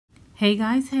Hey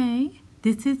guys, hey,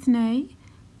 this is Nay.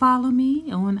 Follow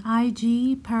me on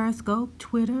IG, Periscope,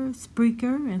 Twitter,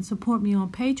 Spreaker, and support me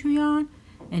on Patreon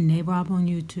and Nay Rob on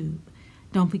YouTube.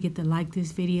 Don't forget to like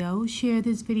this video, share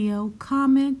this video,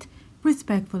 comment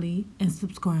respectfully, and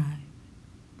subscribe.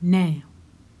 Now,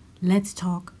 let's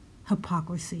talk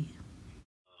hypocrisy.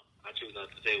 I choose not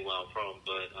to say where I'm from,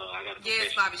 but I got a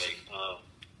yes, confession to make.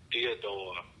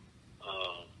 Theodore,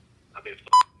 I've been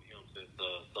f***ing him since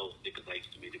so sick as I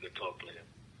used to be the guitar player.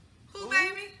 Who,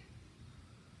 baby?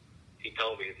 He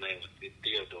told me his name was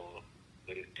Theodore,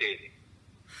 but it's Teddy.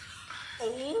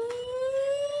 Ooh,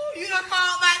 you done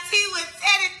called my tea with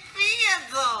Teddy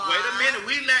Theodore. Wait a minute,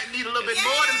 we need a little bit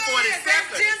more than 40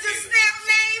 seconds. Ginger snap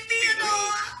name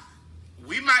Theodore.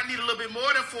 We might need a little bit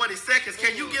more than 40 seconds.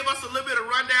 Can you give us a little bit of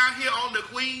rundown here on the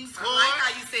Queen's Court? I like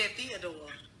how you said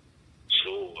Theodore.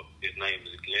 Sure. His name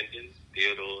is Glendon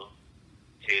Theodore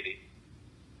Teddy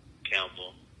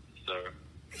Campbell, sir.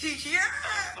 Yeah.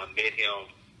 I met him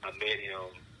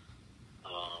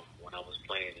when I was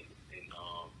playing with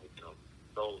the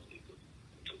Soul Seekers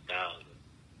in 2000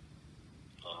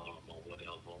 or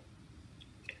whatever.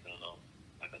 And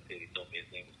like I said, he told me his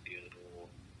name was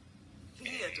Theodore. And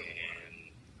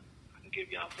I can give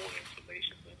y'all more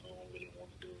information, but I don't really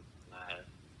want to do it live.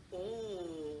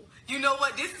 Oh, you know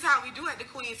what? This is how we do at the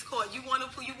Queen's Court. You want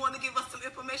to give us some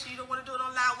information. You don't want to do it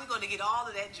on live. We're going to get all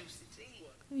of that juicy tea.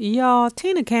 Y'all,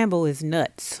 Tina Campbell is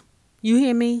nuts. You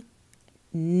hear me?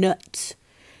 Nuts.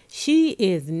 She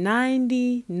is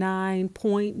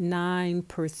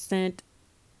 99.9%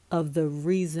 of the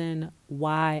reason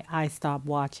why I stopped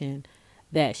watching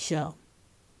that show.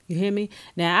 You hear me?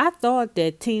 Now, I thought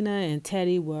that Tina and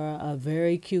Teddy were a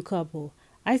very cute couple.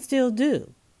 I still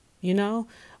do, you know?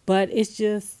 But it's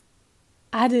just,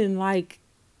 I didn't like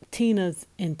Tina's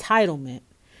entitlement.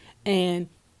 And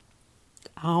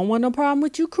I don't want no problem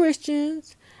with you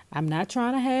Christians. I'm not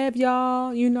trying to have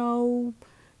y'all, you know,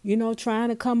 trying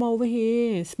to come over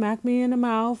here and smack me in the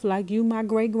mouth like you my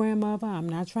great-grandmother. I'm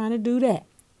not trying to do that.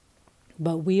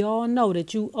 But we all know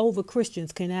that you over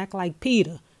Christians can act like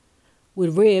Peter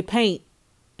with red paint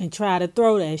and try to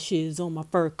throw that shiz on my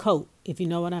fur coat, if you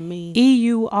know what I mean.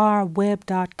 EURweb.com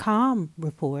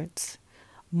reports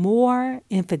more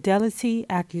infidelity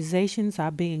accusations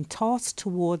are being tossed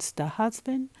towards the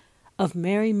husband of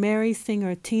Mary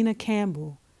singer Tina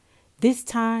Campbell, this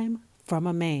time from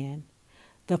a man.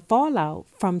 The fallout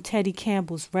from Teddy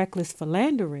Campbell's reckless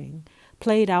philandering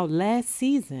played out last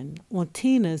season on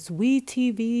Tina's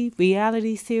WeTV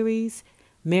reality series,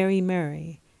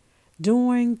 Mary.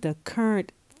 During the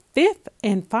current 5th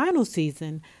and final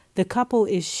season, the couple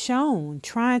is shown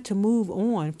trying to move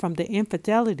on from the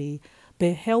infidelity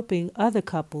but helping other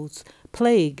couples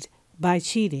plagued by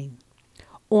cheating.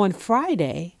 On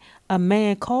Friday, a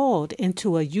man called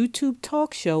into a YouTube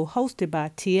talk show hosted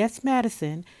by T.S.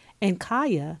 Madison and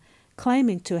Kaya,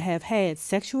 claiming to have had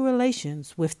sexual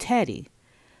relations with Teddy.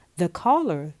 The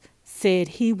caller said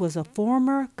he was a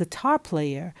former guitar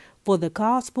player for the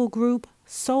gospel group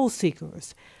Soul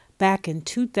Seekers back in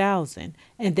 2000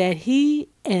 and that he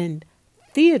and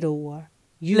Theodore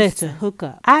used to hook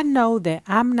up. I know that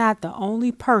I'm not the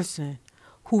only person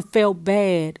who felt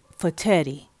bad for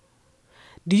Teddy.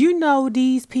 Do you know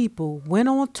these people went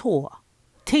on tour?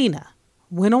 Tina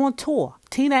went on tour.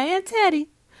 Tina and Teddy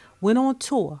went on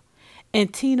tour.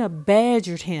 And Tina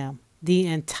badgered him the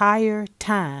entire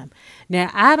time.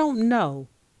 Now, I don't know.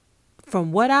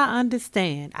 From what I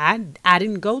understand, I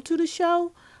didn't go to the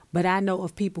show, but I know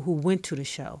of people who went to the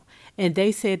show. And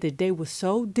they said that they were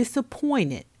so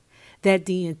disappointed that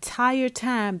the entire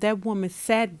time that woman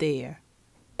sat there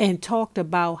and talked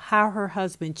about how her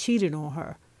husband cheated on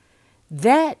her.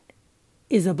 That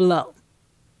is a blow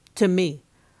to me.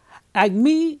 Like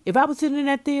me, if I was sitting in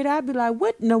that theater, I'd be like,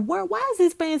 what in the world? Why is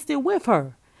this man still with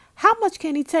her? How much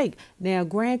can he take? Now,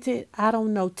 granted, I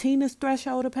don't know Tina's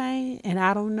threshold of pain, and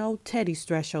I don't know Teddy's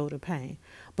threshold of pain.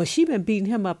 But she been beating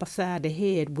him up upside the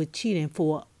head with cheating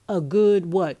for a good,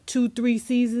 2-3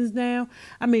 seasons now?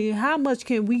 I mean, how much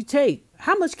can we take?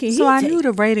 How much can he take? So I knew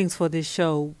the ratings for this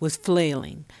show was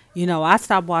flailing. You know, I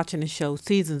stopped watching the show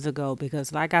seasons ago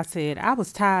because, like I said, I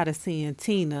was tired of seeing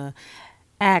Tina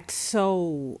act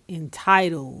so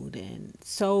entitled and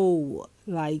so,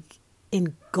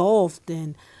 engulfed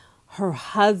in her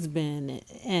husband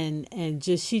and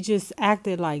she just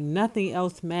acted like nothing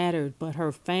else mattered but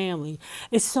her family.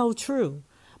 It's so true.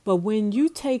 But when you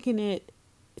taking it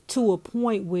to a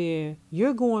point where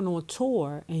you're going on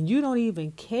tour and you don't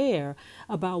even care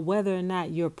about whether or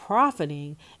not you're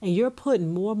profiting, and you're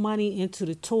putting more money into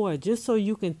the tour just so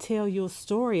you can tell your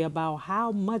story about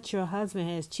how much your husband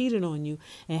has cheated on you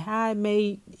and how it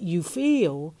made you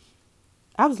feel.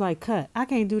 I was like, cut, I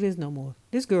can't do this no more.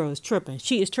 This girl is tripping.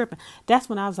 She is tripping. That's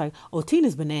when I was like, oh,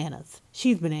 Tina's bananas.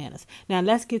 She's bananas. Now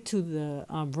let's get to the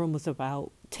rumors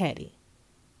about Teddy.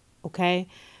 Okay?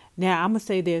 Now I'm going to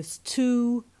say there's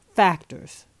two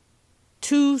factors.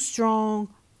 Two strong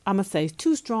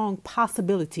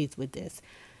possibilities with this.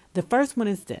 The first one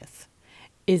is this,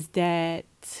 is that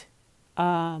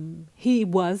he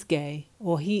was gay,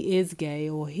 or he is gay,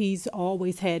 or he's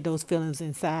always had those feelings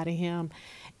inside of him.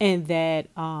 And that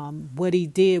what he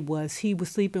did was he was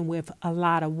sleeping with a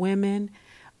lot of women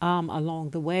along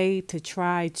the way to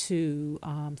try to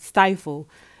stifle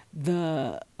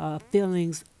the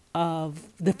feelings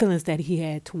that he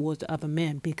had towards other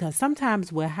men. Because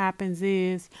sometimes what happens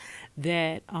is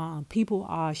that people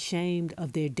are ashamed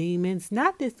of their demons.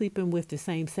 Not that sleeping with the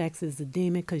same sex is a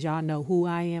demon, because y'all know who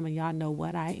I am and y'all know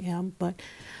what I am. But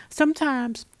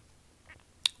sometimes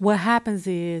what happens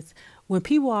is when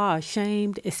people are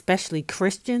ashamed, especially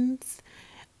Christians,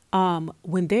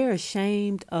 when they're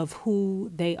ashamed of who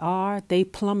they are, they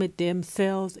plummet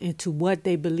themselves into what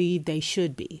they believe they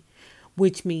should be,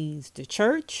 which means the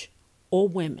church or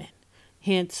women.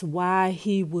 Hence why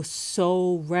he was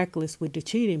so reckless with the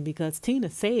cheating, because Tina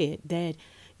said that,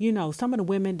 some of the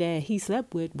women that he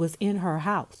slept with was in her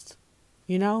house,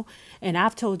 And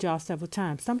I've told y'all several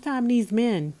times, sometimes these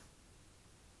men,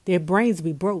 their brains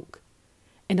be broke.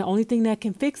 And the only thing that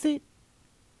can fix it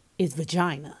is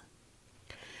vagina.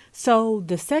 So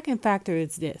the second factor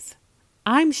is this.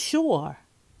 I'm sure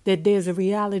that there's a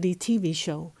reality TV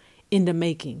show in the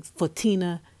makings for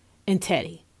Tina and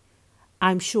Teddy.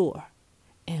 I'm sure.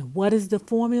 And what is the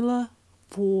formula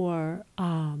for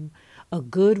a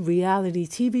good reality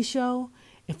TV show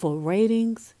and for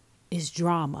ratings? Is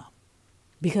drama.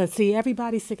 Because, see,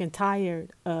 everybody's sick and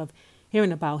tired of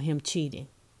hearing about him cheating.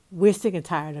 We're sick and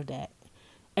tired of that.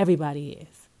 Everybody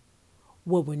is.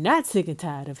 What we're not sick and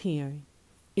tired of hearing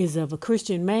is of a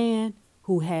Christian man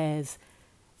who has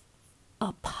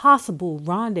a possible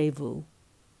rendezvous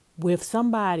with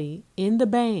somebody in the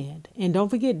band. And don't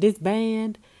forget, this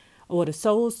band or the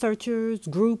Soul Searchers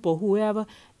group or whoever,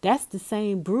 that's the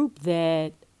same group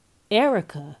that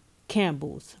Erica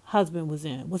Campbell's husband was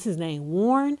in. What's his name?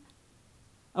 Warren?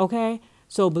 Okay?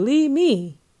 So believe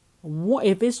me,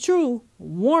 if it's true,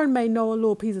 Warren may know a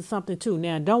little piece of something too.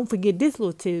 Now, don't forget this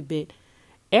little tidbit.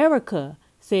 Erica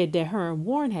said that her and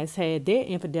Warren has had their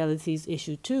infidelities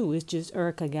issue too. It's just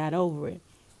Erica got over it.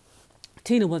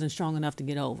 Tina wasn't strong enough to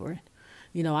get over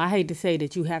it. I hate to say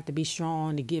that you have to be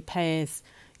strong to get past,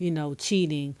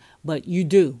 cheating, but you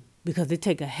do, because it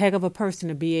takes a heck of a person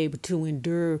to be able to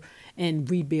endure and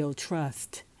rebuild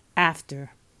trust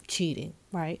after cheating,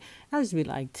 right? I just be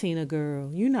like, Tina,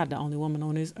 girl, you're not the only woman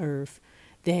on this earth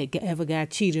that ever got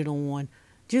cheated on.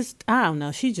 Just, I don't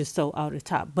know, she's just so out of the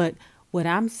top. But what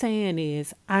I'm saying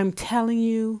is, I'm telling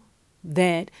you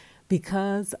that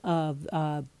because of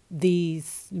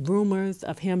these rumors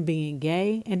of him being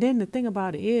gay, and then the thing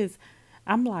about it is,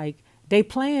 I'm like, they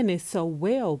playing this so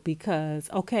well because,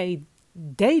 okay,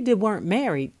 they weren't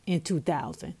married in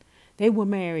 2000. They were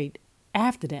married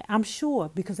after that, I'm sure,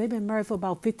 because they've been married for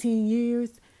about 15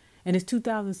 years, and it's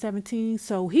 2017,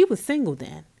 so he was single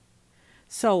then.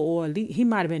 So, or he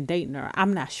might have been dating her,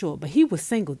 I'm not sure, but he was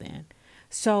single then.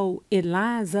 So it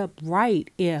lines up right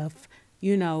if,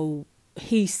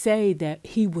 he say that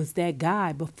he was that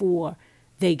guy before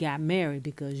they got married,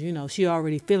 because, she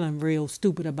already feeling real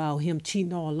stupid about him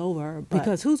cheating all over her.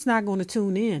 Because who's not going to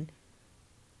tune in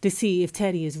to see if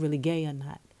Teddy is really gay or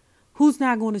not? Who's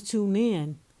not going to tune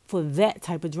in for that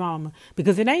type of drama?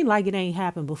 Because it ain't like it ain't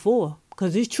happened before,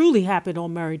 because it truly happened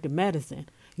on Married to Medicine.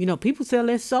 People sell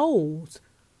their souls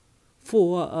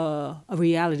for a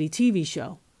reality TV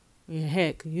show. And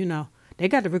heck, they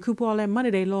got to recoup all that money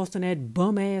they lost on that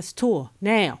bum-ass tour.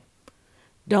 Now,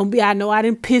 I know I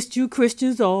didn't piss you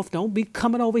Christians off. Don't be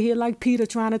coming over here like Peter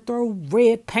trying to throw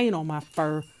red paint on my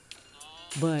fur.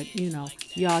 But,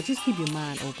 y'all just keep your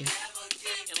mind open.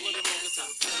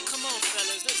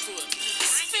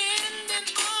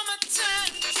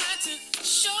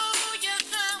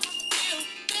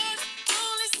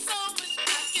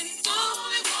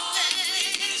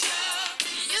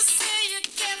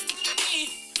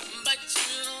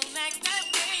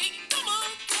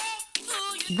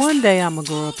 One day I'm going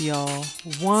to grow up, y'all.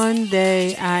 One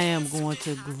day I am going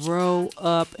to grow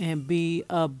up and be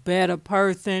a better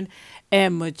person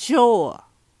and mature.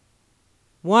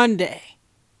 One day.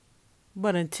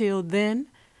 But until then,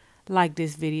 like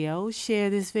this video, share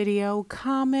this video,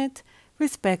 comment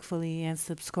respectfully, and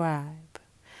subscribe.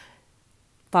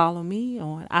 Follow me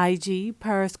on IG,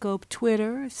 Periscope,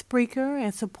 Twitter, Spreaker,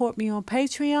 and support me on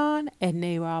Patreon and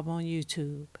NAROB on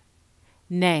YouTube.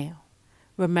 Now,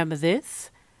 remember this,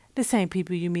 the same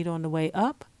people you meet on the way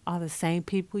up are the same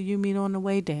people you meet on the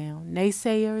way down.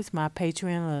 Naysayers, my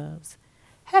Patreon loves.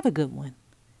 Have a good one.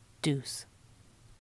 Deuce.